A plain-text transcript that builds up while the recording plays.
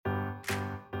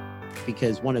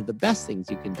because one of the best things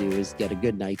you can do is get a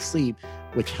good night's sleep,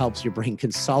 which helps your brain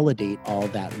consolidate all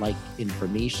that like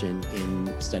information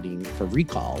in studying for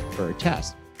recall for a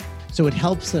test. So it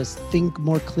helps us think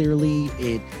more clearly.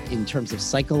 In terms of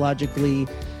psychologically,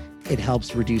 it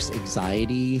helps reduce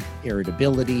anxiety,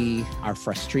 irritability. Our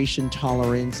frustration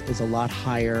tolerance is a lot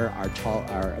higher.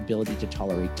 Our ability to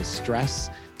tolerate distress,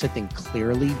 to think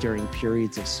clearly during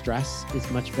periods of stress is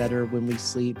much better when we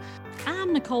sleep.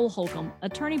 I'm Nicole Holcomb,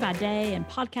 attorney by day and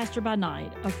podcaster by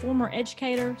night, a former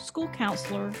educator, school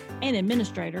counselor, and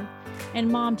administrator, and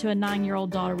mom to a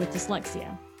 9-year-old daughter with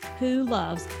dyslexia, who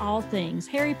loves all things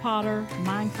Harry Potter,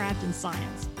 Minecraft, and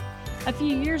science. A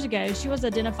few years ago, she was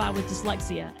identified with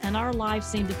dyslexia, and our life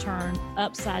seemed to turn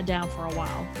upside down for a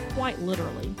while, quite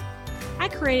literally. I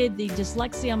created the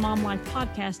Dyslexia Mom Life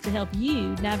podcast to help you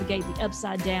navigate the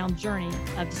upside down journey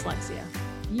of dyslexia.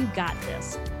 You got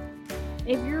this.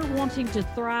 If you're wanting to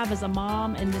thrive as a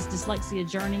mom in this dyslexia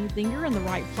journey, then you're in the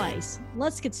right place.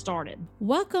 Let's get started.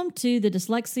 Welcome to the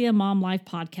Dyslexia Mom Life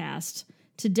podcast.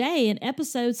 Today, in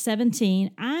episode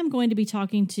 17, I'm going to be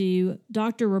talking to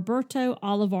Dr. Roberto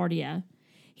Olivardia.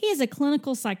 He is a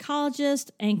clinical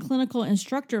psychologist and clinical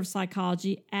instructor of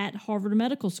psychology at Harvard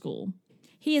Medical School.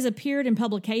 He has appeared in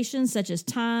publications such as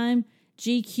Time,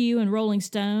 GQ, and Rolling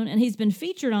Stone, and he's been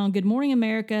featured on Good Morning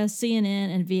America, CNN,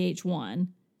 and VH1.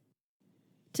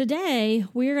 Today,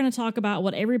 we're going to talk about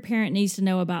what every parent needs to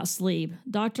know about sleep.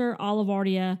 Dr.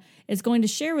 Olivardia is going to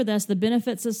share with us the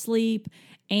benefits of sleep,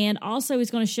 and also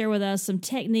he's going to share with us some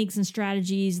techniques and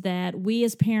strategies that we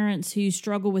as parents who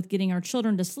struggle with getting our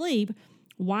children to sleep,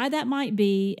 why that might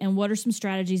be, and what are some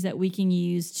strategies that we can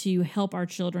use to help our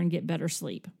children get better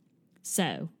sleep.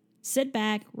 So, sit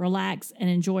back, relax, and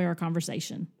enjoy our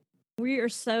conversation. We are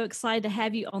so excited to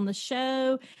have you on the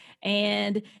show.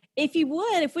 And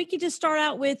if we could just start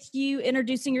out with you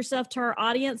introducing yourself to our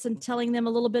audience and telling them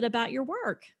a little bit about your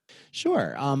work.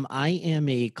 Sure. I am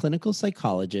a clinical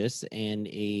psychologist and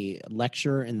a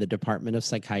lecturer in the Department of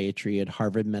Psychiatry at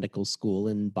Harvard Medical School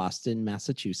in Boston,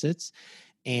 Massachusetts.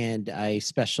 And I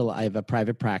have a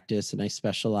private practice, and I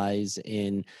specialize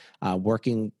in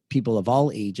working people of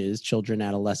all ages, children,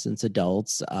 adolescents,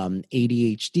 adults,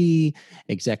 ADHD,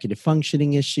 executive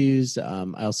functioning issues. I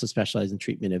also specialize in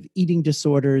treatment of eating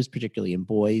disorders, particularly in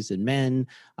boys and men,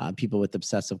 people with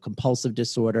obsessive compulsive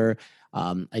disorder.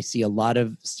 I see a lot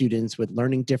of students with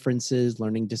learning differences,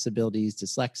 learning disabilities,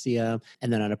 dyslexia.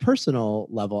 And then on a personal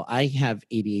level, I have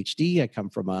ADHD. I come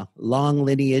from a long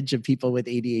lineage of people with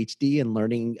ADHD and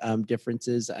learning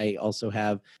differences. I also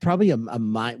have probably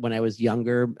when I was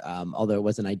younger, although it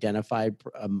wasn't identified,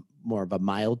 more of a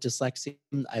mild dyslexia.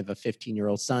 I have a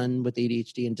 15-year-old son with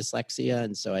ADHD and dyslexia.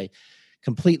 And so I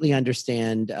completely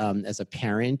understand as a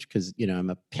parent, because, I'm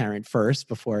a parent first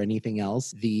before anything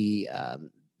else, the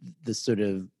sort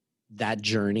of that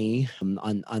journey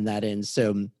on that end.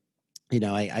 So,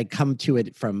 I come to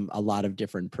it from a lot of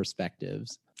different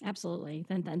perspectives. Absolutely.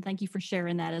 And thank you for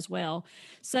sharing that as well.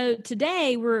 So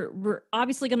today we're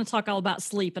obviously going to talk all about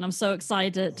sleep, and I'm so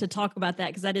excited to talk about that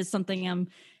because that is something I'm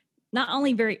not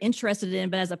only very interested in,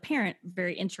 but as a parent,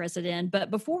 very interested in. But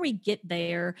before we get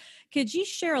there, could you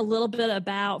share a little bit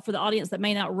about, for the audience that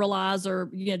may not realize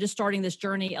or, just starting this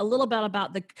journey, a little bit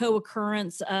about the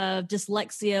co-occurrence of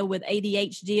dyslexia with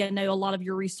ADHD? I know a lot of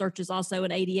your research is also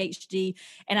in ADHD,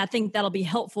 and I think that'll be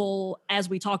helpful as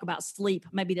we talk about sleep,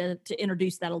 maybe to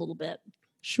introduce that a little bit.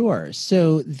 Sure.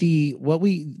 So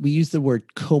we use the word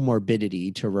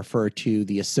comorbidity to refer to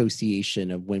the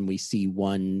association of when we see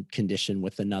one condition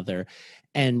with another.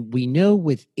 And we know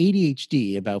with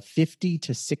ADHD, about 50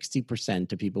 to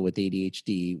 60% of people with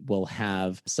ADHD will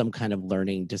have some kind of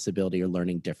learning disability or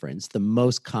learning difference, the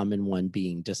most common one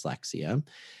being dyslexia.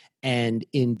 And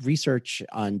in research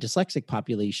on dyslexic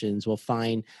populations, we'll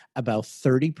find about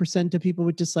 30% of people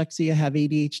with dyslexia have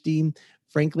ADHD.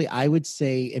 Frankly, I would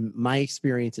say in my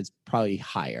experience, it's probably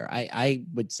higher. I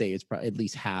would say it's probably at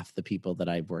least half the people that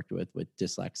I've worked with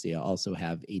dyslexia also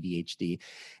have ADHD.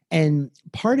 And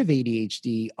part of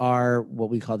ADHD are what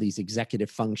we call these executive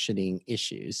functioning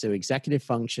issues. So executive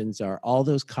functions are all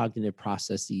those cognitive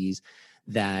processes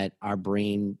that our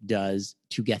brain does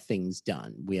to get things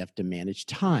done. We have to manage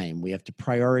time. We have to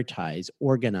prioritize,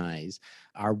 organize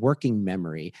our working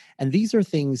memory. And these are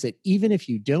things that even if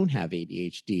you don't have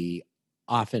ADHD,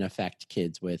 often affect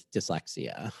kids with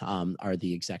dyslexia, are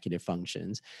the executive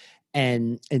functions.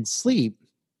 And sleep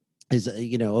is,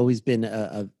 always been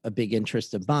a big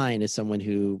interest of mine as someone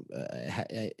who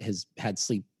has had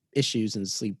sleep issues and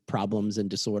sleep problems and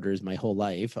disorders my whole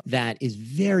life. That is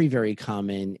very, very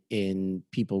common in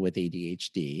people with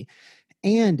ADHD.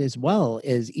 And as well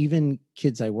as even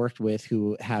kids I worked with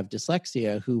who have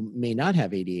dyslexia, who may not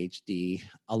have ADHD,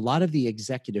 a lot of the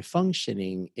executive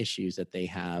functioning issues that they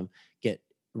have get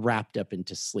wrapped up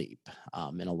into sleep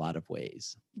in a lot of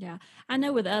ways. Yeah. I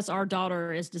know with us, our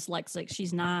daughter is dyslexic.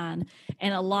 She's 9.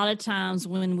 And a lot of times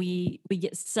when we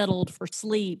get settled for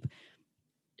sleep,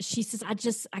 she says,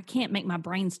 I can't make my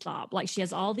brain stop. Like, she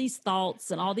has all these thoughts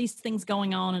and all these things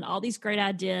going on and all these great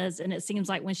ideas. And it seems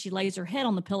like when she lays her head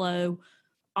on the pillow,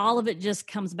 all of it just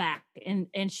comes back, and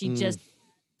she just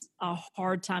a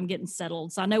hard time getting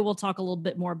settled. So I know we'll talk a little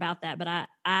bit more about that, but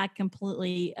I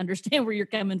completely understand where you're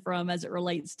coming from as it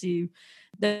relates to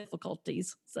the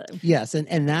difficulties. So yes.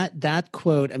 And that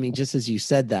quote, I mean, just as you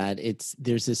said that,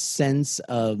 there's a sense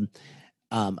of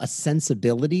a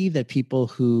sensibility that people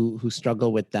who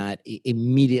struggle with that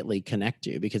immediately connect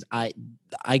to, because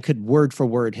I could word for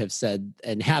word have said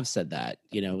that,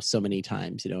 so many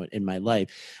times, in my life.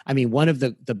 I mean, one of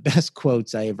the best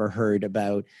quotes I ever heard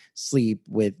about sleep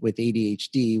with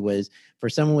ADHD was, for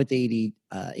someone with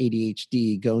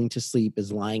ADHD, going to sleep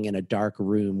is lying in a dark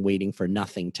room waiting for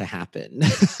nothing to happen.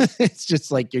 It's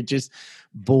just like, you're just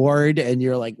bored and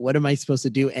you're like, what am I supposed to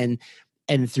do?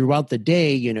 And throughout the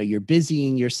day, you're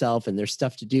busying yourself and there's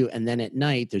stuff to do. And then at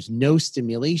night, there's no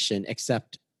stimulation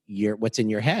except what's in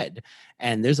your head.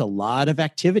 And there's a lot of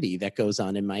activity that goes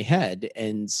on in my head.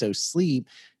 And so sleep,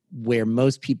 where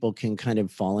most people can kind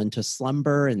of fall into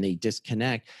slumber and they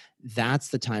disconnect, that's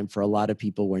the time for a lot of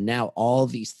people where now all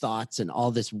these thoughts and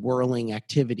all this whirling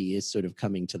activity is sort of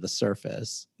coming to the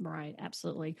surface. Right.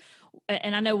 Absolutely.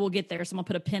 And I know we'll get there. So I'm gonna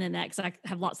put a pin in that because I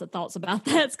have lots of thoughts about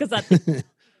that, because I think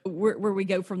where we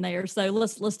go from there. So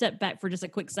let's step back for just a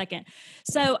quick second.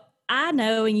 So I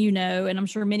know, and I'm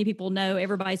sure many people know,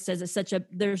 everybody says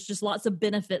there's just lots of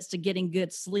benefits to getting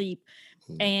good sleep.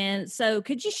 And so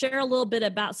could you share a little bit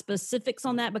about specifics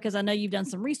on that? Because I know you've done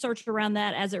some research around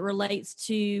that as it relates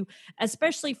to,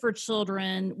 especially for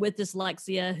children with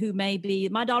dyslexia who may be,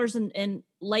 my daughter's in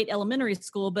late elementary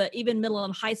school, but even middle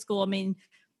and high school. I mean,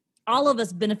 all of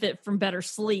us benefit from better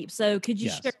sleep. So could you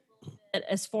share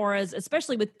as far as,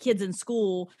 especially with kids in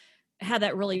school, how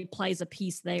that really plays a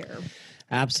piece there?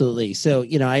 Absolutely. So,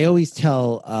 I always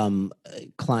tell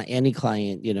any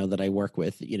client, that I work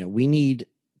with, we need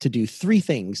to do 3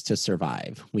 things to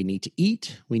survive. We need to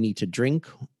eat, we need to drink,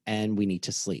 and we need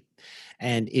to sleep.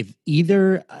 And if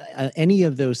either any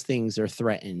of those things are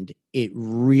threatened, it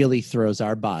really throws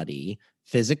our body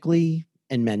physically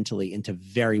and mentally into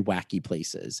very wacky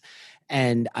places.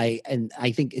 And I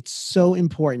think it's so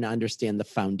important to understand the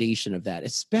foundation of that,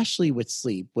 especially with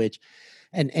sleep, which,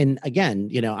 and again,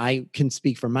 I can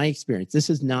speak from my experience. This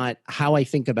is not how I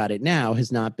think about it now,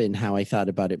 has not been how I thought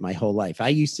about it my whole life. I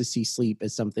used to see sleep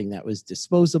as something that was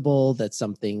disposable. That's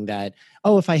something that,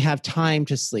 if I have time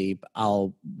to sleep,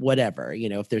 I'll whatever,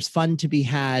 if there's fun to be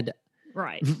had,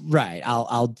 right.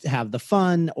 I'll have the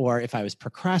fun. Or if I was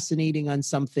procrastinating on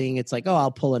something, it's like,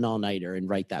 I'll pull an all-nighter and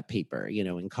write that paper,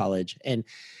 in college. And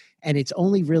it's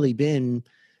only really been,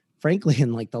 frankly,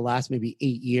 in like the last maybe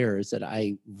 8 years that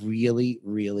I really,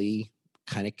 really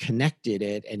kind of connected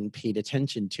it and paid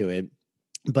attention to it.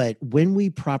 But when we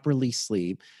properly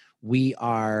sleep, we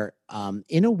are,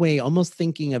 in a way, almost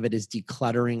thinking of it as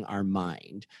decluttering our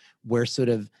mind. We're sort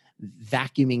of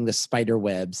vacuuming the spider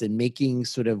webs and making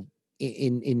sort of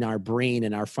in our brain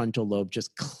and our frontal lobe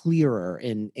just clearer.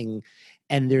 And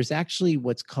there's actually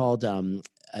what's called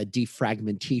a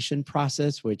defragmentation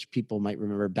process, which people might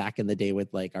remember back in the day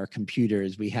with like our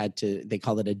computers. They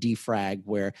call it a defrag,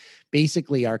 where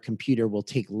basically our computer will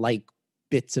take like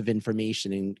bits of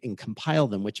information and compile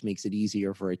them, which makes it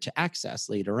easier for it to access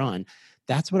later on.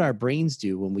 That's what our brains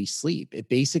do when we sleep. It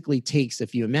basically takes,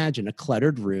 if you imagine a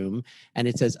cluttered room, and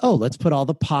it says, let's put all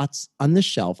the pots on the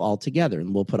shelf all together,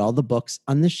 and we'll put all the books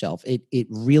on the shelf. It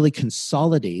really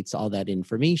consolidates all that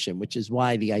information, which is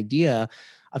why the idea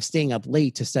of staying up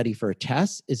late to study for a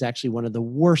test is actually one of the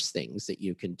worst things that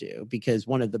you can do, because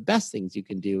one of the best things you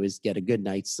can do is get a good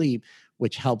night's sleep,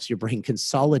 which helps your brain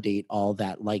consolidate all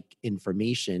that like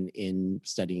information in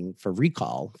studying for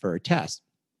recall for a test.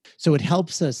 So it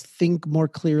helps us think more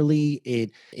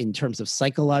clearly. In terms of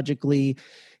psychologically,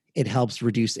 it helps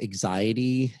reduce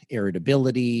anxiety,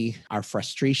 irritability. Our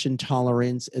frustration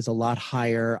tolerance is a lot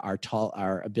higher.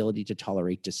 Our ability to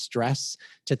tolerate distress,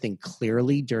 to think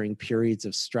clearly during periods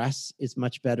of stress, is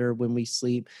much better when we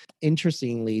sleep.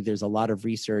 Interestingly, there's a lot of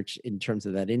research in terms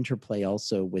of that interplay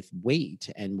also with weight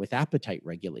and with appetite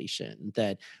regulation,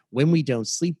 that when we don't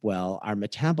sleep well, our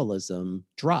metabolism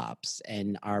drops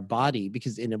and our body,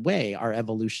 because in a way, our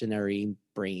evolutionary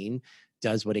brain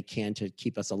does what it can to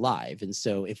keep us alive. And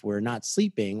so if we're not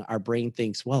sleeping, our brain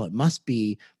thinks, well, it must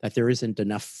be that there isn't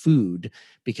enough food,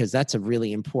 because that's a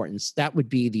really important, that would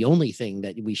be the only thing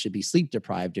that we should be sleep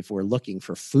deprived if we're looking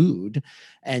for food.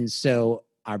 And so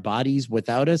our bodies,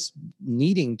 without us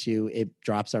needing to, it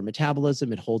drops our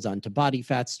metabolism, it holds on to body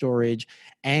fat storage,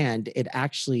 and it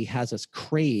actually has us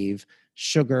crave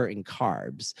sugar and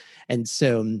carbs. And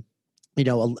so,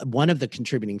 one of the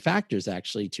contributing factors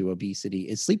actually to obesity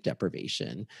is sleep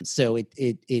deprivation. So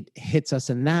it hits us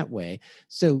in that way.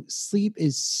 So sleep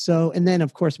is so, and then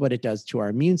of course what it does to our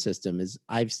immune system is,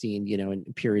 I've seen, in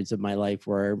periods of my life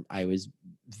where I was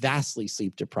vastly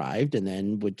sleep deprived and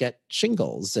then would get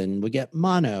shingles and would get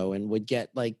mono and would get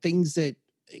like things that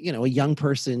a young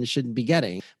person shouldn't be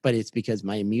getting, but it's because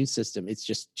my immune system, it's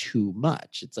just too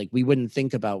much. It's like, we wouldn't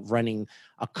think about running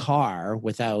a car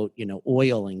without,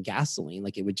 oil and gasoline,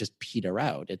 like it would just peter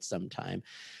out at some time.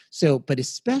 So, but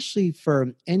especially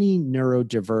for any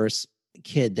neurodiverse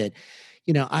kid that,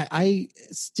 I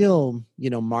still,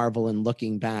 marvel in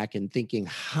looking back and thinking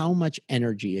how much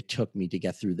energy it took me to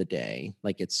get through the day,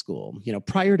 like at school.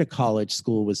 Prior to college,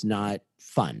 school was not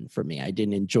fun for me. I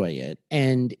didn't enjoy it.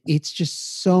 And it's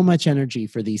just so much energy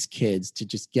for these kids to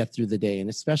just get through the day. And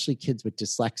especially kids with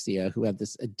dyslexia who have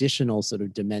this additional sort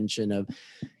of dimension of,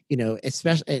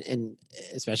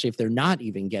 especially if they're not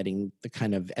even getting the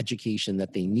kind of education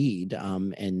that they need,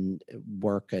 and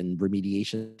work and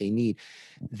remediation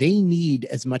they need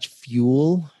as much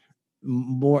fuel,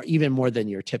 even more than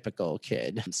your typical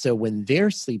kid. So when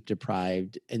they're sleep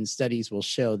deprived, and studies will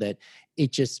show that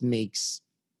it just makes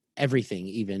everything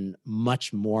even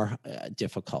much more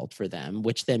difficult for them,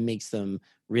 which then makes them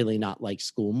really not like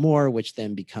school more, which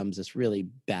then becomes this really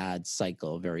bad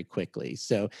cycle very quickly.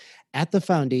 So at the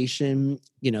foundation,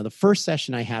 the first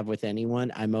session I have with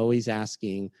anyone, I'm always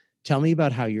asking, tell me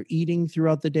about how you're eating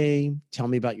throughout the day. Tell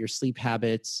me about your sleep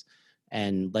habits.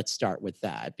 And let's start with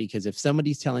that. Because if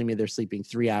somebody's telling me they're sleeping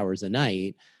 3 hours a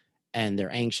night and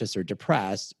they're anxious or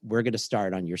depressed, we're going to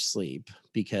start on your sleep,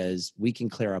 because we can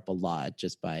clear up a lot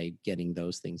just by getting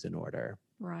those things in order.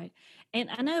 Right. And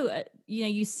I know,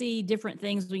 you see different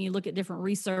things when you look at different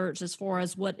research as far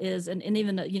as what is, and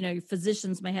even,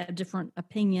 physicians may have different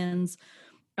opinions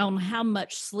on how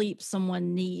much sleep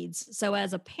someone needs. So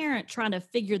as a parent trying to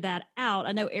figure that out,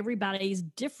 I know everybody's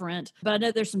different, but I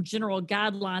know there's some general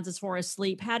guidelines as far as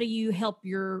sleep. How do you help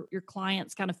your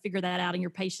clients kind of figure that out, and your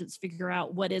patients figure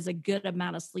out what is a good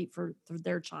amount of sleep for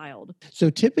their child? So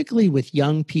typically with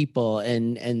young people,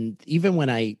 and even when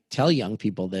I tell young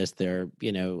people this, they're,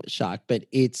 shocked, but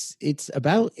it's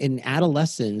about in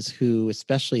adolescents, who,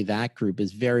 especially that group,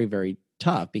 is very, very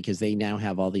tough, because they now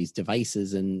have all these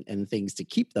devices and things to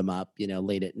keep them up,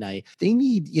 late at night. They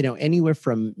need, anywhere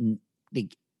from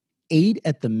like 8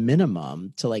 at the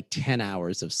minimum to like 10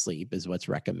 hours of sleep is what's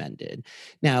recommended.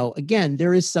 Now, again,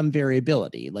 there is some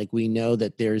variability. Like, we know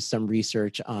that there's some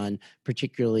research on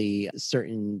particularly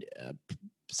certain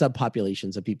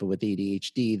subpopulations of people with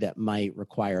ADHD that might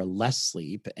require less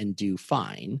sleep and do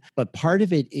fine. But part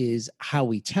of it is how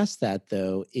we test that,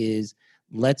 though, is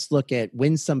let's look at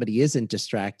when somebody isn't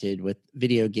distracted with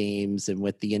video games and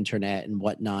with the internet and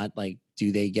whatnot, like,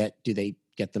 do they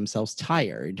get themselves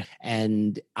tired?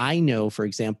 And I know, for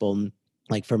example,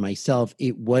 like for myself,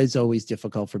 it was always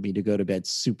difficult for me to go to bed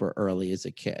super early as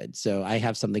a kid. So I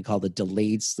have something called the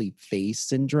delayed sleep phase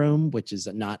syndrome, which is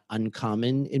not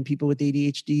uncommon in people with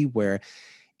ADHD, where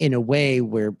in a way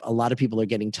where a lot of people are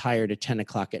getting tired at 10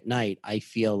 o'clock at night, I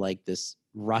feel like this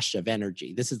rush of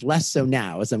energy. This is less so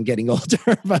now as I'm getting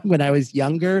older, but when I was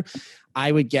younger,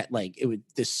 I would get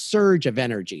this surge of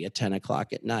energy at 10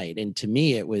 o'clock at night. And to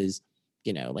me, it was,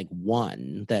 like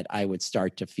 1 that I would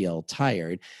start to feel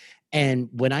tired. And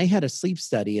when I had a sleep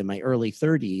study in my early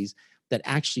 30s that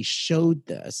actually showed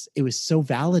this, it was so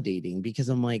validating, because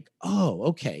I'm like, oh,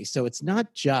 okay. So it's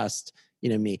not just,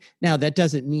 me. Now, that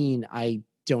doesn't mean I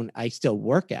still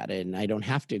work at it and I don't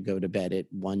have to go to bed at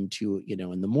 1, 2,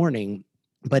 in the morning,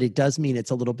 but it does mean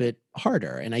it's a little bit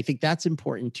harder. And I think that's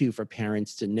important too for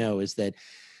parents to know, is that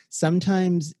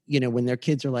sometimes, when their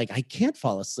kids are like, I can't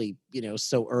fall asleep,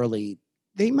 so early,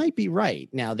 they might be right.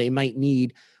 Now they might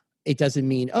need, it doesn't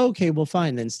mean, oh, okay, well,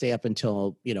 fine, then stay up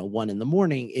until, 1 in the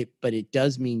morning. But it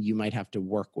does mean you might have to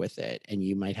work with it, and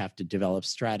you might have to develop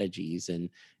strategies, and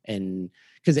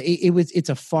because it's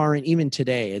a foreign, even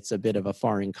today, it's a bit of a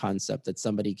foreign concept that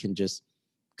somebody can just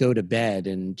go to bed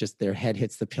and just their head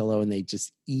hits the pillow and they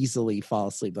just easily fall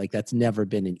asleep. Like, that's never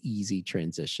been an easy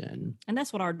transition. And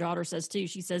that's what our daughter says too.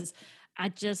 She says,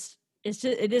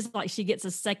 it is like she gets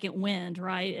a second wind,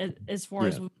 right? As far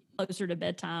as closer to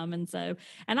bedtime.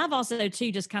 And I've also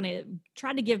too just kind of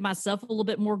tried to give myself a little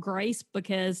bit more grace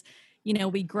because,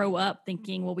 we grow up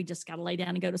thinking, well, we just got to lay down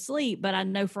and go to sleep. But I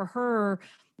know for her,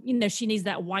 she needs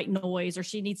that white noise or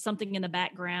she needs something in the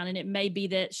background. And it may be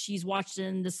that she's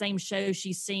watching the same show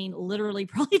she's seen literally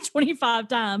probably 25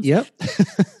 times. Yep.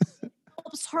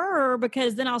 Helps her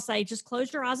because then I'll say, just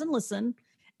close your eyes and listen.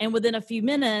 And within a few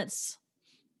minutes,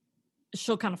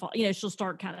 she'll kind of fall, she'll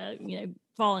start kind of,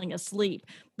 falling asleep.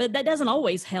 But that doesn't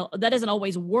always help. That doesn't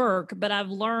always work. But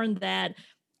I've learned that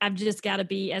I've just got to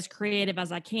be as creative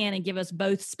as I can and give us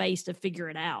both space to figure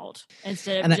it out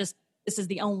instead of this is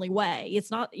the only way.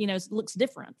 It's not, it looks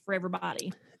different for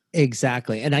everybody.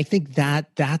 Exactly. And I think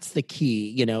that's the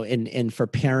key, and for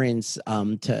parents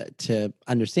to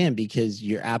understand, because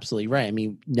you're absolutely right. I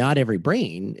mean, not every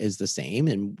brain is the same.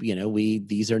 And,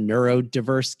 these are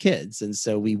neurodiverse kids. And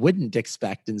so we wouldn't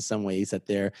expect in some ways that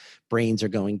their brains are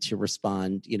going to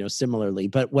respond, similarly.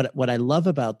 But what I love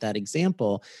about that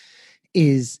example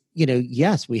is,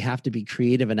 yes, we have to be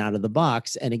creative and out of the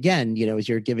box. And again, as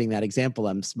you're giving that example,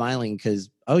 I'm smiling because,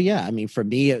 oh yeah, I mean, for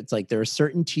me, it's like there are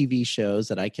certain TV shows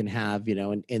that I can have,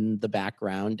 in the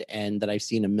background and that I've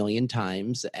seen a million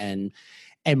times. And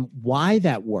why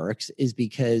that works is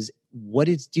because what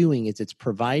it's doing is it's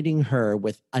providing her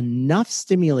with enough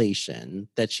stimulation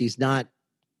that she's not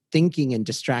thinking and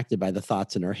distracted by the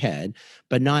thoughts in her head,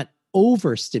 but not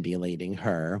overstimulating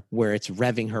her where it's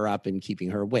revving her up and keeping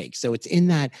her awake. So it's in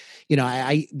that,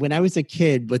 I when I was a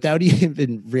kid, without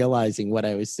even realizing what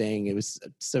I was saying, it was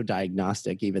so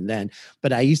diagnostic even then,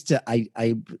 but I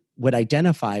would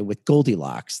identify with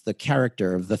Goldilocks, the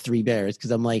character of the Three Bears,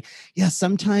 because I'm like, yeah,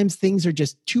 sometimes things are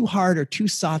just too hard or too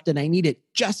soft and I need it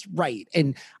just right.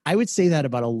 And I would say that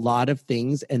about a lot of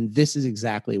things. And this is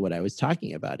exactly what I was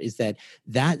talking about, is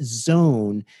that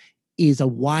zone is a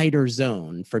wider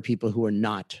zone for people who are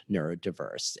not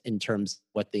neurodiverse in terms of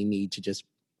what they need to just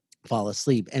fall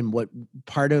asleep. And what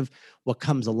part of what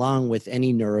comes along with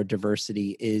any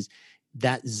neurodiversity is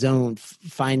that zone,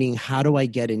 finding how do I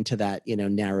get into that,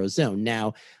 narrow zone.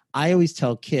 Now, I always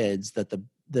tell kids that the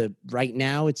right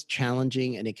now it's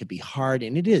challenging and it could be hard,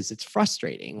 and it's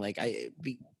frustrating.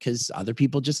 Because other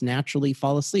people just naturally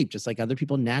fall asleep, just like other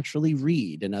people naturally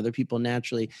read and other people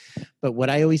naturally. But what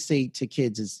I always say to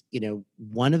kids is,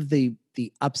 one of the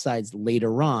upsides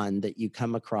later on that you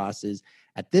come across is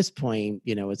at this point,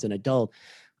 as an adult,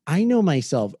 I know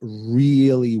myself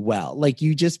really well. Like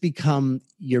you just become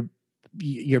your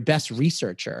best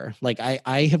researcher. Like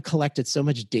I have collected so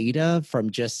much data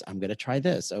from just, I'm going to try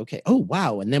this. Okay. Oh,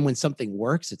 wow. And then when something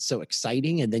works, it's so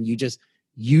exciting. And then you just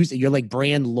use it. You're like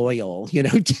brand loyal, to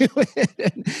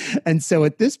it. And so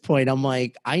at this point, I'm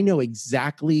like, I know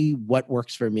exactly what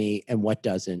works for me and what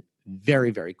doesn't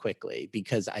very, very quickly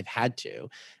because I've had to.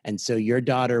 And so your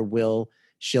daughter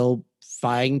she'll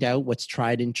find out what's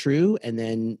tried and true. And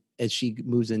then as she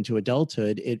moves into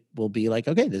adulthood, it will be like,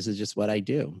 okay, this is just what I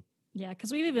do. Yeah,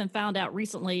 because we've even found out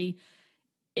recently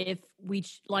if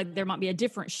there might be a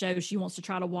different show she wants to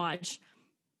try to watch,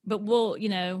 but we'll,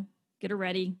 get her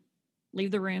ready,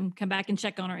 leave the room, come back and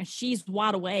check on her, and she's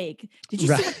wide awake. Did you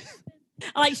see that?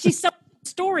 Like, she's so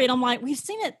story, and I'm like, we've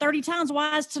seen it 30 times.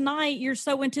 Why is tonight you're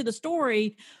so into the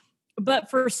story? But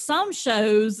for some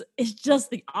shows, it's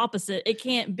just the opposite. It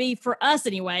can't be, for us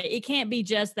anyway, it can't be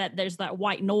just that there's that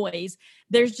white noise.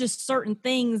 There's just certain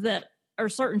things that or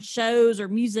certain shows or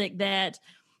music that,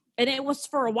 and it was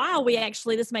for a while,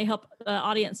 this may help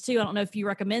audience too. I don't know if you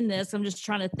recommend this. I'm just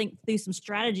trying to think through some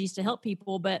strategies to help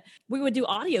people, but we would do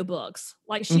audiobooks.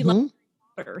 Like she loves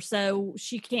her, so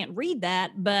she can't read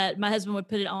that, but my husband would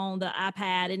put it on the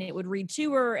iPad and it would read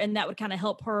to her, and that would kind of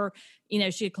help her.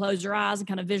 She'd close her eyes and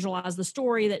kind of visualize the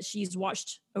story that she's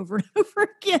watched over and over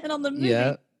again on the movie.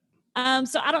 Yeah.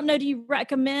 So I don't know, do you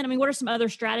recommend, what are some other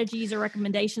strategies or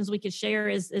recommendations we could share?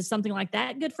 Is something like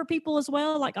that good for people as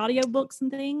well, like audiobooks and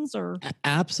things? Or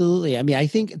Absolutely. I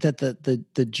think that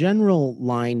the general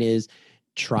line is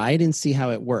try it and see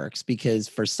how it works, because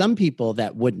for some people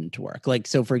that wouldn't work. Like,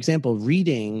 so for example,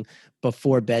 reading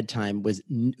before bedtime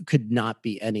could not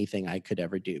be anything I could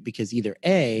ever do, because either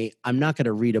A, I'm not going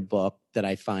to read a book that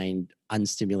I find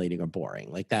unstimulating or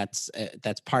boring. Like that's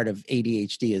part of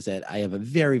ADHD, is that I have a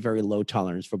very, very low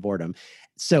tolerance for boredom.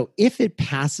 So if it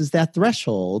passes that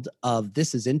threshold of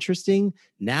this is interesting,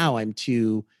 now I'm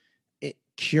too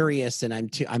curious and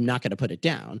I'm not going to put it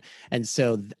down. And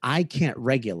so I can't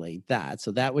regulate that.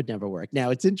 So that would never work.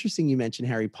 Now it's interesting you mentioned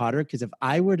Harry Potter, because if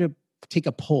I were to take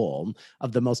a poll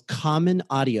of the most common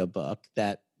audiobook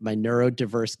that my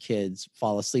neurodiverse kids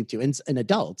fall asleep to, and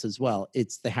adults as well.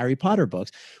 It's the Harry Potter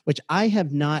books, which I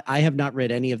have not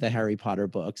read any of the Harry Potter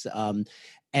books.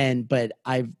 But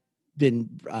I've been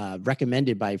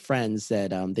recommended by friends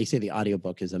that they say the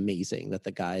audiobook is amazing, that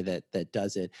the guy that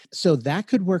does it. So that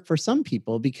could work for some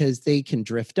people because they can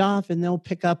drift off and they'll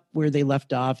pick up where they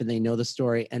left off and they know the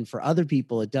story. And for other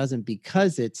people, it doesn't,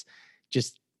 because it's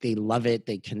just, they love it.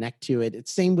 They connect to it.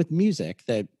 It's same with music,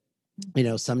 that, you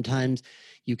know, sometimes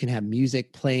you can have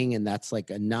music playing and that's like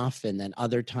enough. And then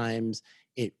other times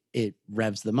it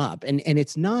revs them up, and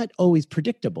it's not always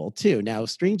predictable too. Now,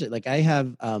 strangely, like I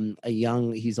have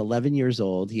he's 11 years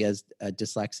old. He has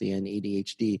dyslexia and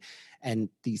ADHD and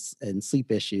sleep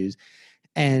issues.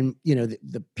 And, you know,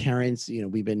 the parents, you know,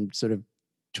 we've been sort of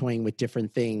toying with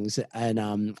different things,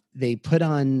 and they put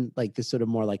on like this sort of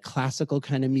more like classical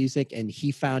kind of music, and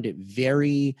he found it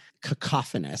very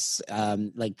cacophonous.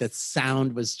 Like the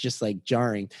sound was just like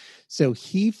jarring. So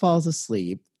he falls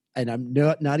asleep, and I'm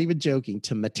not even joking,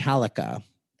 to Metallica,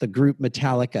 the group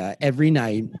Metallica, every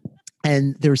night.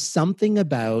 And there's something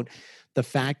about the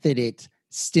fact that it's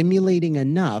stimulating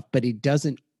enough, but it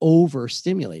doesn't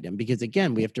overstimulate him, because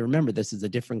again, we have to remember this is a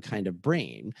different kind of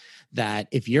brain, that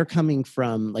if you're coming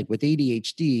from, like with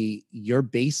ADHD, your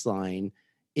baseline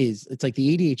is, it's like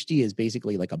the ADHD is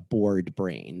basically like a bored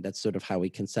brain. That's sort of how we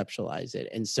conceptualize it.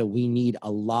 And so we need a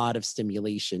lot of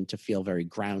stimulation to feel very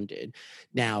grounded.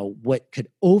 Now, what could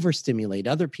overstimulate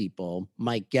other people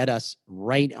might get us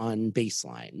right on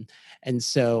baseline. And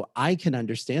so I can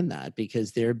understand that,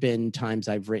 because there have been times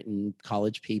I've written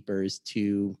college papers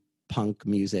to punk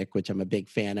music, which I'm a big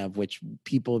fan of, which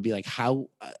people would be like, how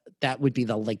that would be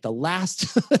the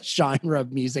last genre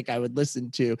of music I would listen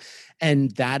to.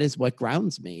 And that is what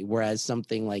grounds me. Whereas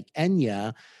something like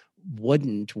Enya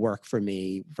wouldn't work for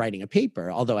me writing a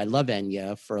paper, although I love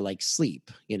Enya for like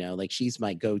sleep, you know, like she's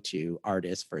my go-to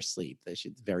artist for sleep.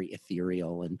 She's very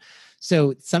ethereal. And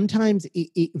so sometimes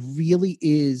it really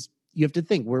is, you have to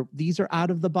think these are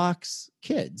out of the box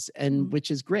kids, and which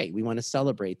is great. We want to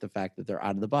celebrate the fact that they're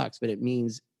out of the box, but it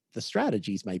means the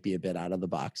strategies might be a bit out of the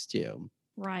box too.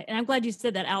 Right. And I'm glad you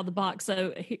said that, out of the box.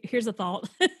 So here's a thought.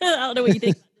 I don't know what you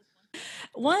think.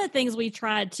 One of the things we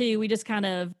tried too, we just kind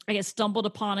of, I guess, stumbled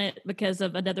upon it because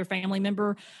of another family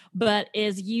member, but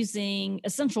is using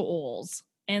essential oils.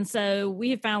 And so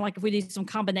we have found, like, if we do some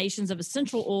combinations of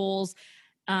essential oils,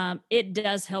 it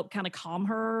does help kind of calm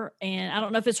her. And I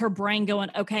don't know if it's her brain going,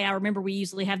 okay, I remember we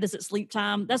usually have this at sleep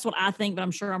time. That's what I think, but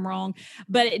I'm sure I'm wrong.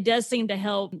 But it does seem to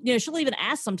help. You know, she'll even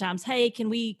ask sometimes, hey, can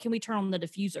we turn on the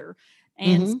diffuser?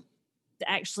 And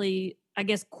actually, I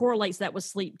guess, correlates that with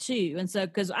sleep too. And so,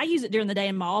 because I use it during the day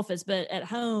in my office, but at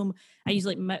home, I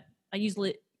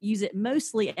usually use it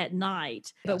mostly at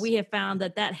night, but we have found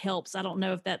that helps. I don't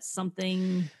know if that's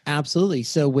something. Absolutely.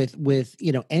 So with,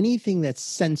 you know, anything that's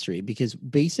sensory, because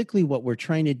basically what we're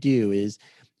trying to do is,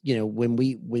 you know,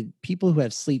 with people who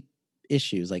have sleep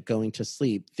issues, like going to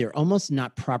sleep, they're almost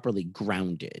not properly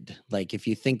grounded. Like if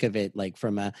you think of it like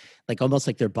from almost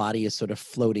like their body is sort of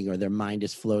floating, or their mind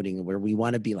is floating, where we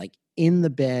want to be like in the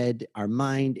bed, our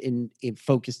mind in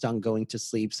focused on going to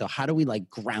sleep. So how do we like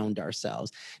ground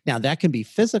ourselves? Now that can be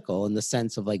physical in the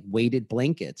sense of like weighted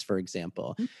blankets, for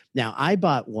example. Now I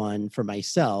bought one for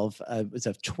myself. It was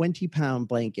a 20-pound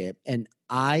blanket, and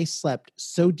I slept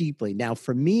so deeply. Now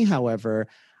for me, however,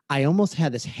 I almost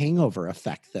had this hangover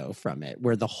effect though from it,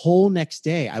 where the whole next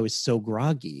day I was so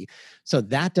groggy. So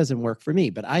that doesn't work for me.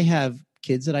 But I have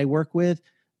kids that I work with,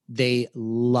 they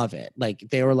love it. Like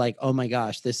they were like, oh my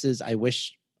gosh, I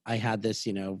wish I had this,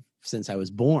 you know, since I was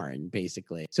born,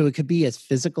 basically. So it could be as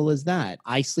physical as that.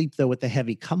 I sleep though with a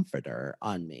heavy comforter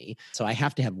on me. So I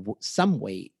have to have some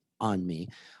weight on me,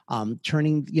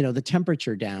 turning, you know, the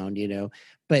temperature down, you know,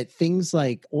 but things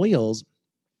like oils,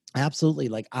 absolutely.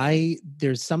 Like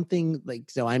there's something like,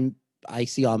 so I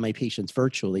see all my patients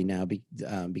virtually now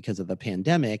because of the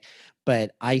pandemic,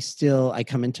 but I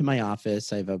come into my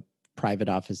office. I have a private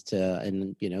office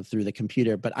and you know, through the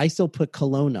computer, but I still put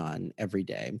cologne on every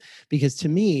day, because to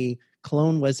me,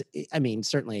 cologne was, I mean,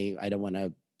 certainly I don't want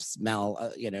to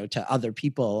smell, you know, to other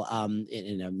people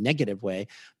in a negative way,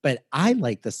 but I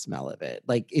like the smell of it.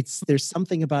 Like there's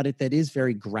something about it that is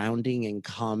very grounding and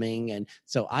calming. And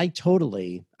so I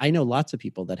know lots of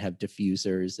people that have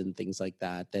diffusers and things like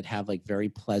that have like very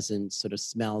pleasant sort of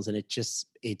smells, and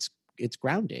it's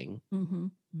grounding. Mm-hmm,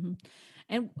 mm-hmm.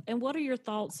 And what are your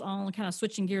thoughts on, kind of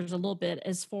switching gears a little bit,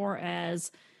 as far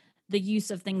as the use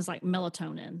of things like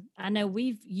melatonin? I know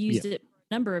we've used it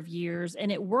number of years and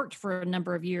it worked for a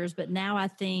number of years, but now I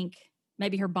think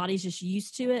maybe her body's just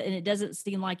used to it and it doesn't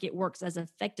seem like it works as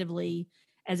effectively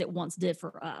as it once did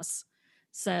for us.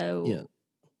 So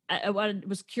I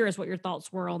was curious what your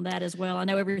thoughts were on that as well. I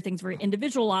know everything's very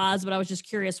individualized, but I was just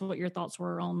curious what your thoughts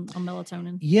were on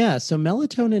melatonin. Yeah. So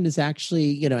melatonin is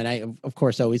actually, and I, of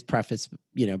course, always preface,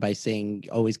 by saying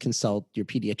always consult your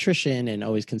pediatrician and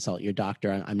always consult your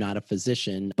doctor. I'm not a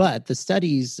physician, but the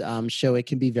studies show it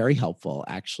can be very helpful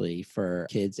actually for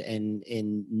kids and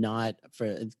not for,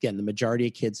 again, the majority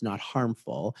of kids, not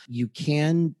harmful. You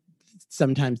can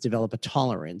sometimes develop a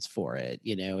tolerance for it,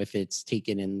 if it's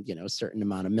taken in, a certain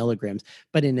amount of milligrams.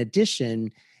 But in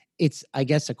addition, it's, I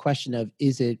guess, a question of,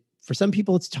 is it, for some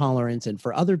people it's tolerance, and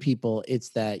for other people it's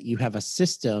that you have a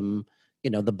system,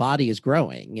 the body is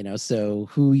growing, so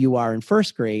who you are in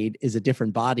first grade is a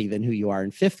different body than who you are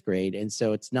in fifth grade. And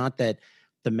so it's not that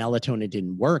the melatonin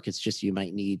didn't work. It's just you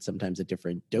might need sometimes a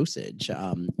different dosage,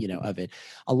 of it.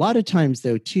 A lot of times,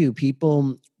 though, too,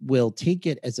 people will take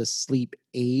it as a sleep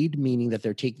aid, meaning that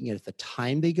they're taking it at the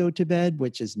time they go to bed,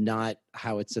 which is not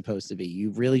how it's supposed to be.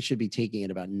 You really should be taking it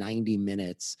about 90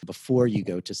 minutes before you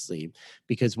go to sleep,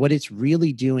 because what it's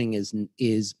really doing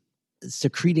is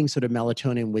secreting sort of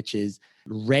melatonin, which is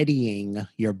readying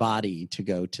your body to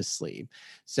go to sleep.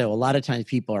 So a lot of times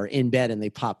people are in bed and they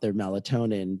pop their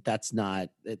melatonin. That's not,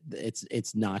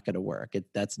 it's not going to work.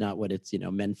 That's not what it's,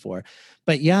 meant for.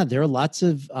 But yeah, there are lots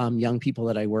of young people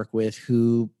that I work with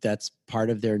who that's part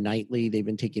of their nightly. They've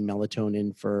been taking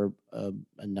melatonin for a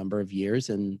number of years,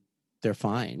 and they're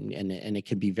fine. And it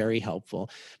can be very helpful,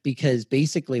 because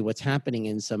basically what's happening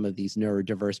in some of these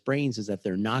neurodiverse brains is that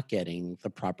they're not getting the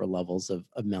proper levels of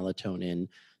melatonin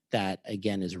that,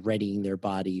 again, is readying their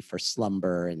body for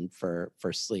slumber and for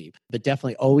sleep. But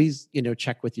definitely always,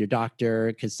 check with your doctor,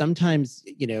 because sometimes,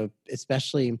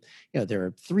 especially, there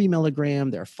are 3 milligram,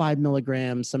 there are 5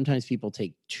 milligrams. Sometimes people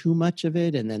take too much of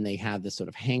it and then they have this sort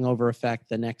of hangover effect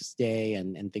the next day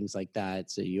and things like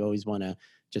that. So you always want to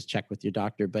just check with your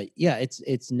doctor. But yeah,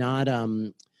 it's not,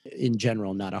 in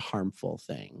general, not a harmful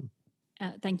thing.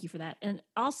 Thank you for that. And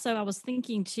also I was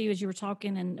thinking too, as you were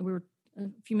talking, and a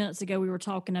few minutes ago, we were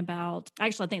talking about,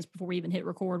 actually, I think it's before we even hit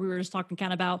record, we were just talking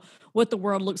kind of about what the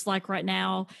world looks like right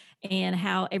now and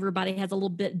how everybody has a little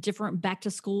bit different back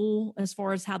to school as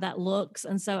far as how that looks.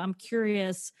 And so I'm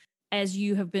curious, as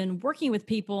you have been working with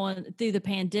people through the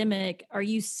pandemic, are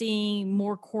you seeing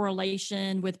more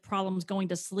correlation with problems going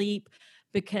to sleep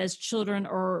because children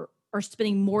are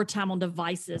spending more time on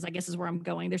devices, I guess is where I'm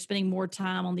going. They're spending more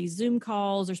time on these Zoom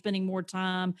calls. They're spending more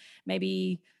time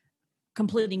maybe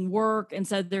completing work. And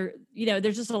so there's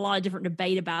just a lot of different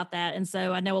debate about that. And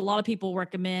so I know a lot of people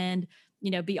recommend,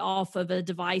 be off of a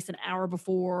device an hour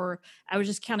before. I was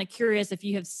just kind of curious if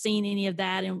you have seen any of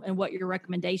that and what your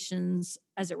recommendations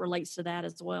as it relates to that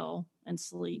as well, and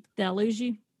sleep. Did I lose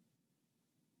you?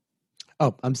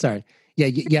 Oh, I'm sorry.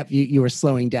 Yeah, you were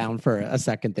slowing down for a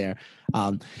second there.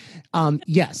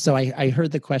 Yeah, so I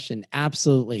heard the question.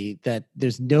 Absolutely, that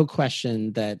there's no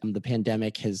question that the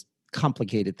pandemic has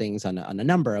complicated things on a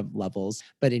number of levels,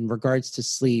 but in regards to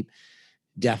sleep,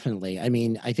 definitely. I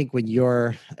mean, I think when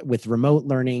you're with remote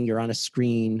learning, you're on a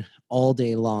screen all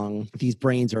day long. These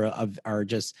brains are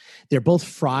just, they're both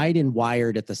fried and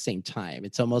wired at the same time.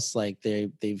 It's almost like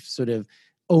they've sort of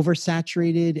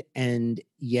oversaturated, and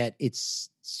yet it's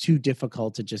too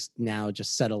difficult to just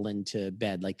settle into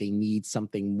bed. Like they need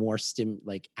something more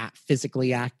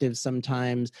physically active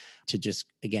sometimes to just,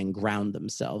 again, ground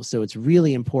themselves. So it's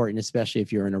really important, especially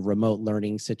if you're in a remote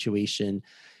learning situation,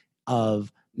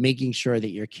 of making sure that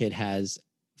your kid has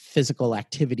physical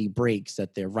activity breaks,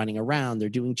 that they're running around, they're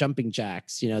doing jumping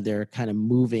jacks, they're kind of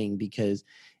moving, because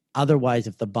otherwise,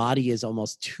 if the body is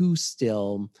almost too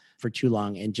still for too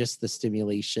long and just the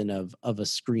stimulation of a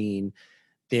screen,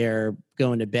 they're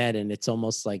going to bed and it's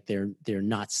almost like they're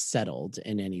not settled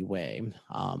in any way.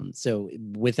 So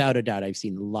without a doubt, I've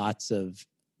seen lots of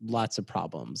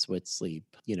problems with sleep,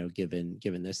 given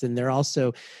this. And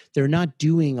they're not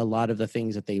doing a lot of the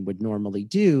things that they would normally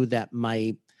do that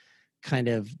might kind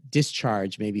of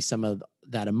discharge maybe some of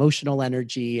that emotional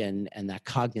energy and that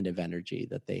cognitive energy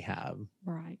that they have.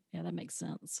 Right. Yeah, that makes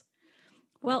sense.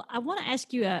 Well, I want to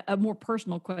ask you a more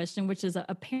personal question, which is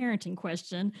a parenting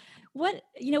question.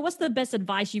 What's the best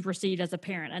advice you've received as a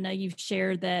parent? I know you've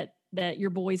shared that your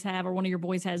boys have, or one of your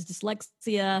boys has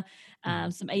dyslexia,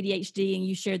 some ADHD, and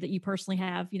you shared that you personally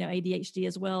have, ADHD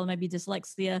as well, and maybe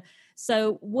dyslexia.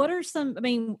 So what are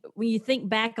when you think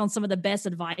back on some of the best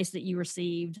advice that you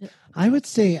received? I would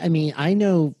say, I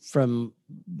know from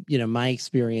my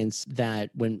experience that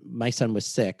when my son was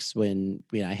 6, when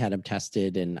I had him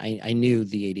tested, and I knew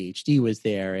the ADHD was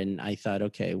there, and I thought,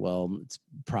 okay, well, it's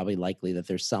probably likely that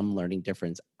there's some learning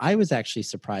difference. I was actually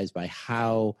surprised by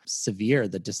how severe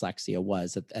the dyslexia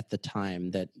was at the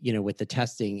time that, with the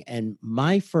testing. And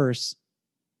my first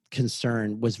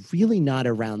concern was really not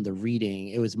around the reading.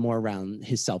 It was more around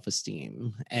his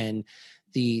self-esteem. And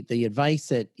the advice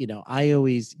that, I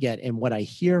always get, and what I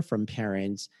hear from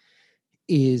parents,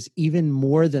 is even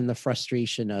more than the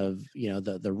frustration of,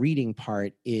 the reading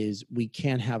part, is we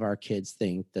can't have our kids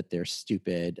think that they're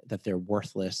stupid, that they're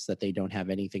worthless, that they don't have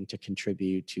anything to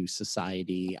contribute to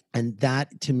society. And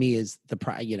that to me is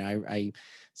I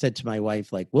said to my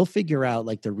wife, like, we'll figure out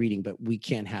like the reading, but we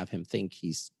can't have him think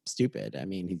he's stupid. I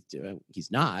mean, he's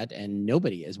not, and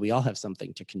nobody is. We all have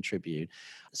something to contribute.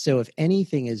 So if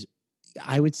anything is,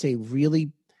 I would say,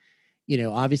 really,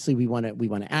 obviously we want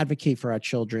to advocate for our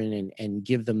children and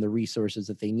give them the resources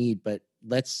that they need. But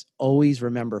let's always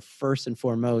remember, first and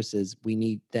foremost, is we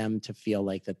need them to feel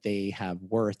like that they have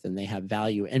worth and they have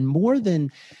value. And more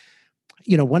than,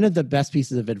 one of the best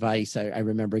pieces of advice I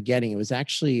remember getting, it was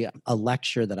actually a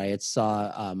lecture that I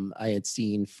had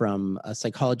seen from a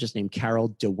psychologist named Carol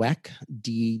Dweck,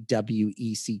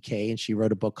 Dweck, and she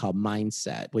wrote a book called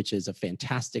Mindset, which is a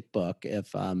fantastic book.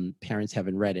 If parents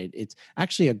haven't read it, it's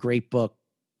actually a great book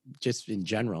just in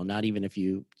general, not even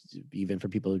even for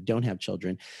people who don't have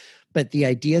children. But the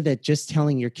idea that just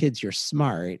telling your kids you're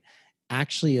smart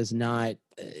actually is not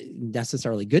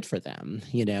necessarily good for them,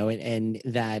 and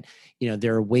that,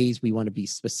 there are ways we want to be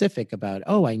specific about,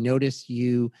 oh, I noticed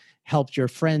you helped your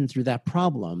friend through that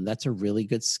problem. That's a really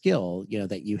good skill,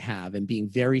 that you have, and being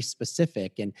very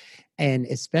specific. And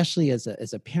especially as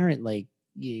a parent, like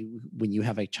when you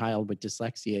have a child with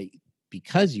dyslexia,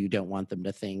 because you don't want them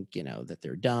to think, that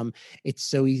they're dumb, it's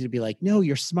so easy to be like, no,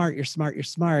 you're smart, you're smart, you're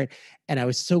smart. And I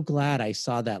was so glad I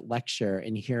saw that lecture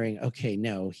and hearing, okay,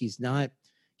 no,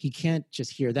 he can't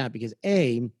just hear that, because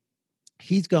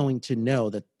he's going to know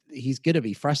that he's going to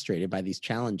be frustrated by these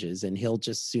challenges, and he'll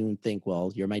just soon think,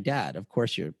 well, you're my dad. Of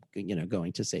course you're,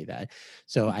 going to say that.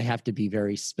 So I have to be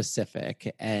very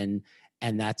specific. And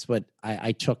that's what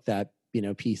I took that,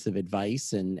 piece of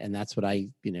advice. And that's what I,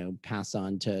 pass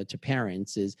on to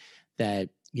parents, is that,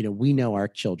 we know our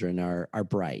children are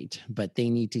bright, but they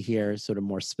need to hear sort of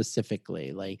more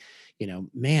specifically, like,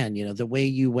 man, the way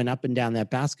you went up and down that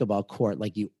basketball court,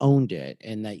 like you owned it,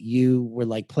 and that you were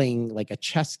like playing like a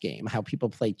chess game, how people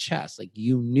play chess, like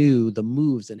you knew the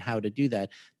moves and how to do that.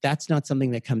 That's not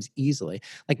something that comes easily.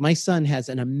 Like my son has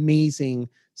an amazing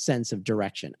sense of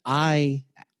direction. I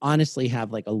honestly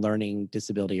have like a learning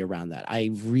disability around that.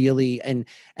 I really, and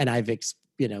I've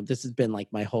this has been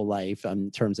like my whole life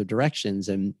in terms of directions.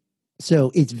 And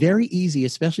so it's very easy,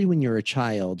 especially when you're a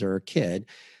child or a kid,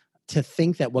 to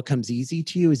think that what comes easy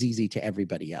to you is easy to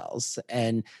everybody else.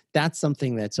 And that's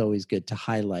something that's always good to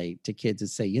highlight to kids,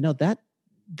 is say,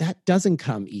 that doesn't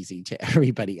come easy to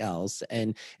everybody else.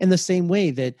 And in the same way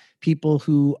that people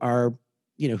who are,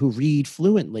 who read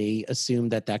fluently assume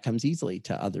that comes easily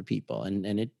to other people. And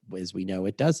it, as we know,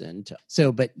 it doesn't.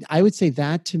 So, but I would say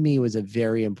that to me was a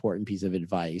very important piece of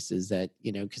advice, is that,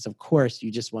 because of course you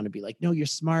just want to be like, no, you're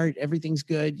smart, everything's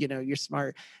good, you're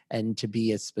smart. And to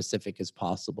be as specific as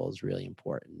possible is really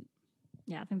important.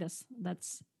 Yeah, I think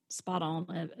that's spot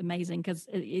on. Amazing. Because,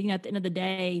 at the end of the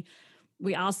day,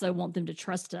 we also want them to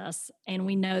trust us, and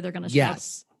we know they're going to struggle.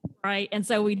 Yes. Right. And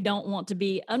so we don't want to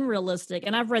be unrealistic.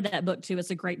 And I've read that book too. It's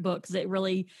a great book, because it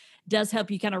really does help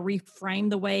you kind of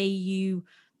reframe the way you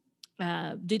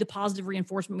do the positive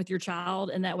reinforcement with your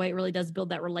child. And that way it really does build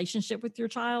that relationship with your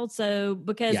child. So,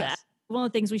 because one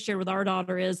of the things we shared with our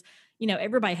daughter is,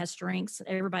 everybody has strengths,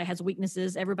 everybody has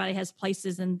weaknesses, everybody has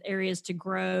places and areas to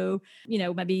grow,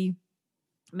 maybe,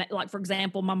 like, for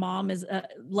example, my mom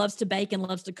loves to bake and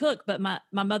loves to cook, but my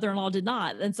mother-in-law did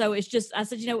not. And so it's just, I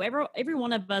said, every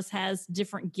one of us has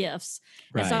different gifts.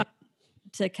 Right. And so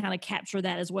to kind of capture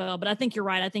that as well. But I think you're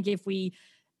right. I think if we,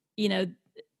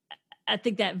 I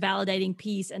think that validating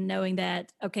piece and knowing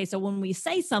that, okay, so when we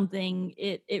say something,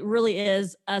 it really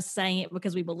is us saying it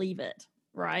because we believe it.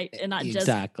 Right. And not just,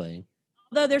 exactly.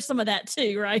 Though there's some of that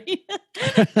too, right?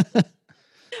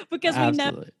 Because we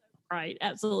know. Right.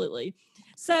 Absolutely.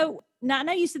 So now I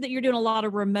know you said that you're doing a lot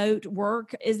of remote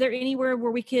work. Is there anywhere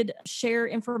where we could share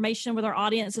information with our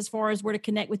audience as far as where to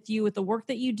connect with you with the work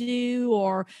that you do,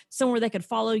 or somewhere they could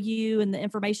follow you and the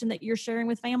information that you're sharing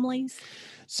with families?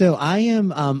 So I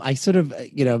am, I sort of,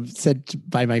 said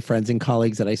by my friends and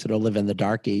colleagues that I sort of live in the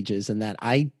dark ages, and that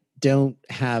I don't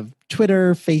have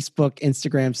Twitter, Facebook,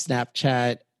 Instagram,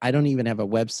 Snapchat. I don't even have a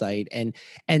website. And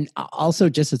also,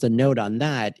 just as a note on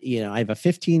that, I have a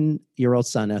 15-year-old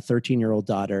son, a 13-year-old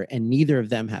daughter, and neither of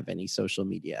them have any social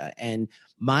media. And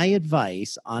my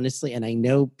advice, honestly, and I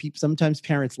know sometimes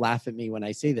parents laugh at me when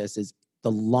I say this, is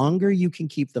the longer you can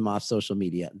keep them off social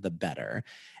media, the better.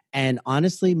 And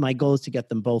honestly, my goal is to get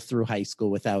them both through high school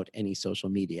without any social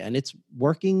media. And it's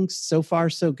working so far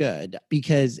so good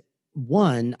because,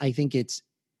 one, I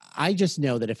just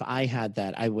know that if I had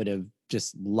that, I would have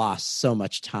just lost so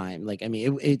much time. Like, I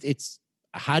mean, it's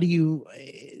how do you,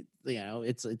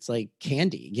 it's like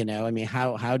candy, I mean,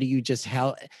 how do you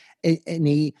and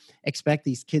they expect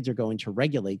these kids are going to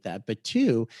regulate that. But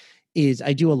two is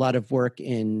I do a lot of work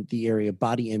in the area of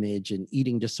body image and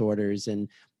eating disorders. And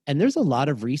there's a lot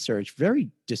of research, very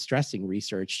distressing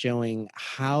research, showing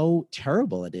how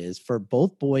terrible it is for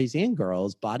both boys and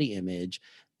girls' body image,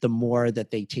 the more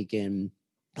that they take in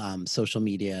social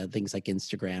media, things like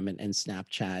Instagram and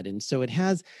Snapchat. And so it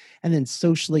has, and then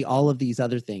socially, all of these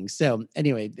other things. So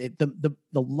anyway, the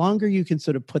longer you can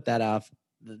sort of put that off,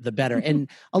 the better. And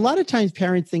a lot of times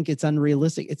parents think it's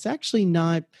unrealistic. It's actually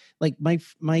not. Like my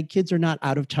kids are not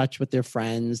out of touch with their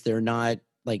friends. They're not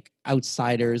like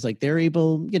outsiders. Like they're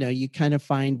able, you kind of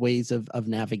find ways of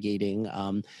navigating.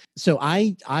 So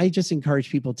I just encourage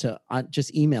people to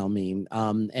just email me.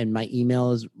 And my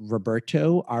email is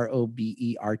Roberto,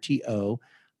 Roberto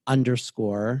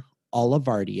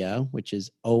 _Olivardia, which is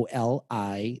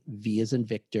OLIV as in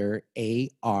Victor,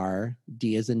 ARD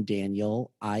as in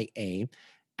Daniel, IA,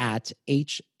 at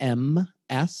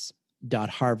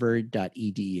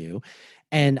hms.harvard.edu.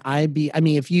 And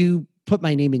if you put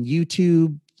my name in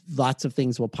YouTube, lots of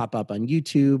things will pop up on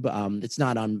YouTube. It's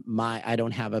not on I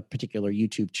don't have a particular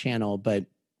YouTube channel, but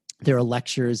there are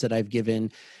lectures that I've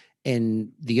given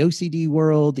in the OCD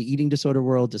world, the eating disorder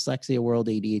world, dyslexia world,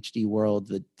 ADHD world,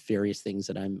 the various things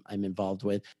that I'm involved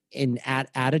with. And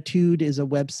Attitude is a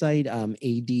website,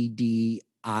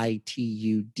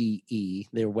 ADDITUDE.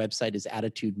 Their website is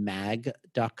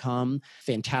attitudemag.com.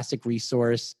 Fantastic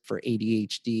resource for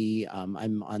ADHD.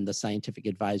 I'm on the scientific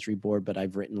advisory board, but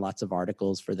I've written lots of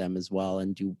articles for them as well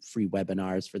and do free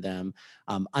webinars for them.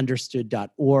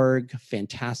 Understood.org,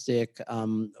 fantastic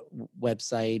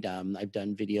website. I've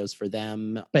done videos for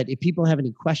them. But if people have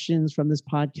any questions from this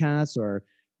podcast or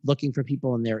looking for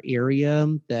people in their area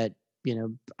that,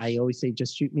 I always say,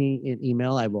 just shoot me an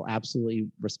email. I will absolutely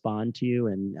respond to you.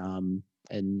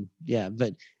 And yeah,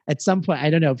 but at some point, I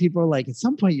don't know, people are like, at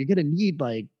some point you're going to need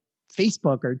like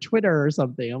Facebook or Twitter or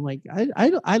something. I'm like,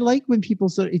 I like when people,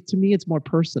 to me, it's more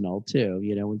personal too,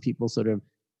 when people sort of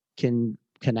can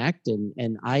connect.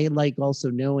 And I like also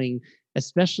knowing,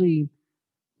 especially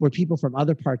where people from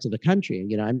other parts of the country,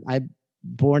 I'm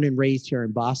born and raised here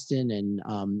in Boston, and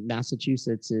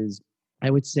Massachusetts is, I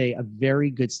would say, a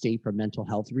very good state for mental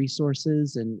health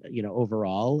resources and,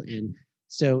 overall. And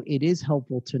so it is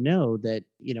helpful to know that,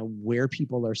 where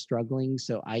people are struggling.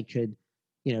 So I could,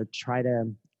 try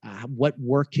to, what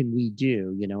work can we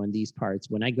do, in these parts?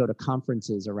 When I go to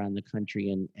conferences around the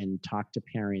country and talk to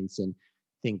parents and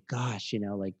think, gosh,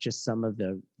 like just some of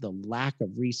the lack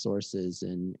of resources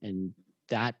and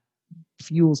that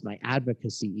fuels my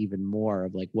advocacy even more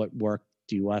of like, what work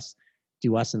do us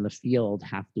in the field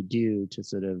have to do to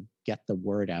sort of get the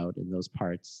word out in those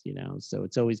parts, so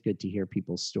it's always good to hear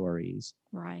people's stories.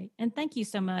 Right. And thank you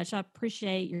so much. I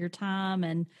appreciate your time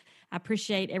and I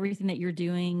appreciate everything that you're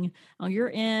doing on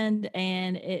your end.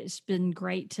 And it's been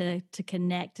great to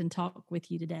connect and talk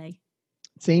with you today.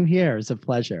 Same here. It's a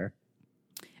pleasure.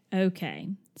 Okay.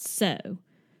 So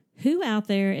who out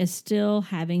there is still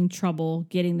having trouble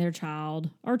getting their child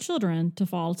or children to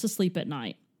fall to sleep at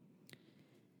night?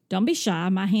 Don't be shy.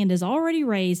 My hand is already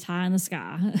raised high in the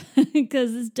sky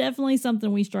because it's definitely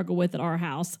something we struggle with at our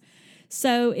house.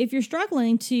 So if you're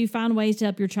struggling to find ways to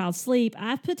help your child sleep,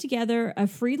 I've put together a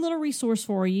free little resource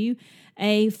for you,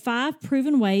 5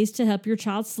 proven ways to help your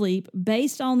child sleep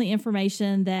based on the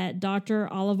information that Dr.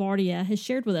 Olivardia has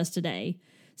shared with us today.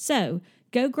 So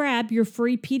go grab your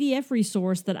free PDF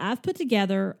resource that I've put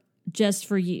together just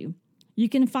for you. You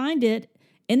can find it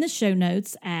in the show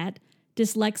notes at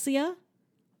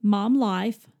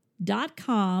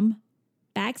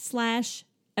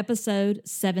dyslexiamomlife.com/episode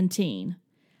 17.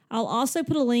 I'll also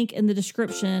put a link in the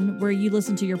description where you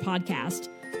listen to your podcast.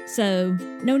 So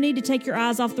no need to take your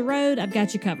eyes off the road. I've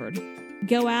got you covered.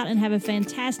 Go out and have a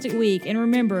fantastic week. And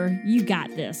remember, you got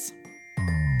this.